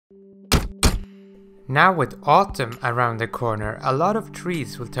Now with autumn around the corner, a lot of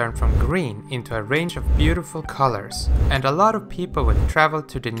trees will turn from green into a range of beautiful colors, and a lot of people will travel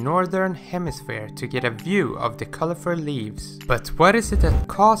to the northern hemisphere to get a view of the colorful leaves. But what is it that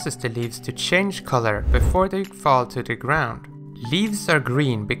causes the leaves to change color before they fall to the ground? Leaves are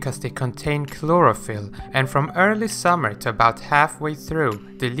green because they contain chlorophyll, and from early summer to about halfway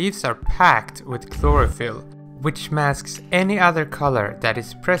through, the leaves are packed with chlorophyll, which masks any other color that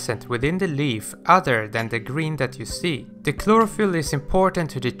is present within the leaf other than the green that you see. The chlorophyll is important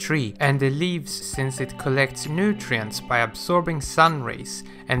to the tree and the leaves since it collects nutrients by absorbing sun rays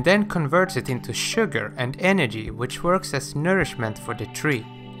and then converts it into sugar and energy, which works as nourishment for the tree.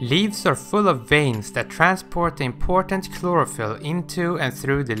 Leaves are full of veins that transport the important chlorophyll into and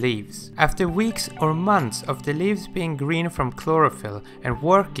through the leaves. After weeks or months of the leaves being green from chlorophyll and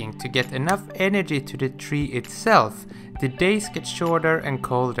working to get enough energy to the tree itself, the days get shorter and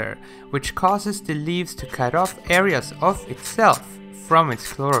colder, which causes the leaves to cut off areas of itself from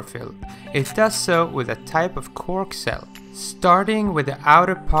its chlorophyll. It does so with a type of cork cell, starting with the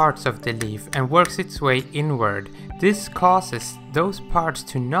outer parts of the leaf and works its way inward. This causes those parts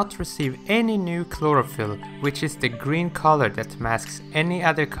to not receive any new chlorophyll, which is the green color that masks any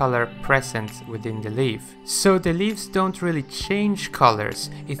other color present within the leaf. So the leaves don't really change colors,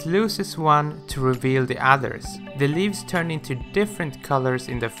 it loses one to reveal the others. The leaves turn into different colors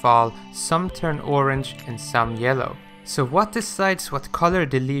in the fall, some turn orange and some yellow. So what decides what color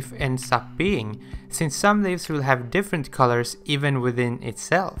the leaf ends up being, since some leaves will have different colors even within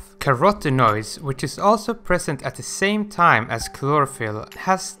itself? Carotenoids, which is also present at the same time as chlorophyll,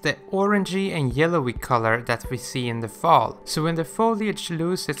 has the orangey and yellowy color that we see in the fall. So when the foliage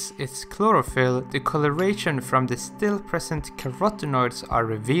loses its chlorophyll, the coloration from the still present carotenoids are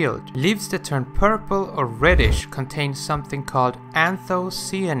revealed. Leaves that turn purple or reddish contain something called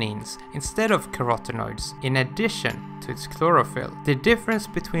anthocyanins instead of carotenoids, in addition to its chlorophyll. The difference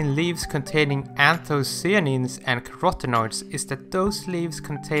between leaves containing anthocyanins and carotenoids is that those leaves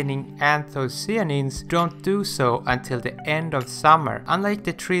containing anthocyanins don't do so until the end of summer, unlike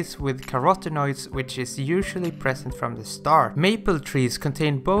the trees with carotenoids, which is usually present from the start. Maple trees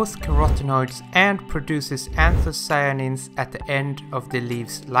contain both carotenoids and produces anthocyanins at the end of the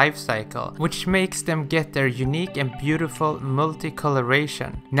leaf's life cycle, which makes them get their unique and beautiful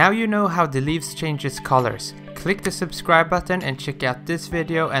multicoloration. Now you know how the leaves changes colors. Click the subscribe button and check out this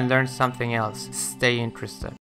video and learn something else. Stay interested.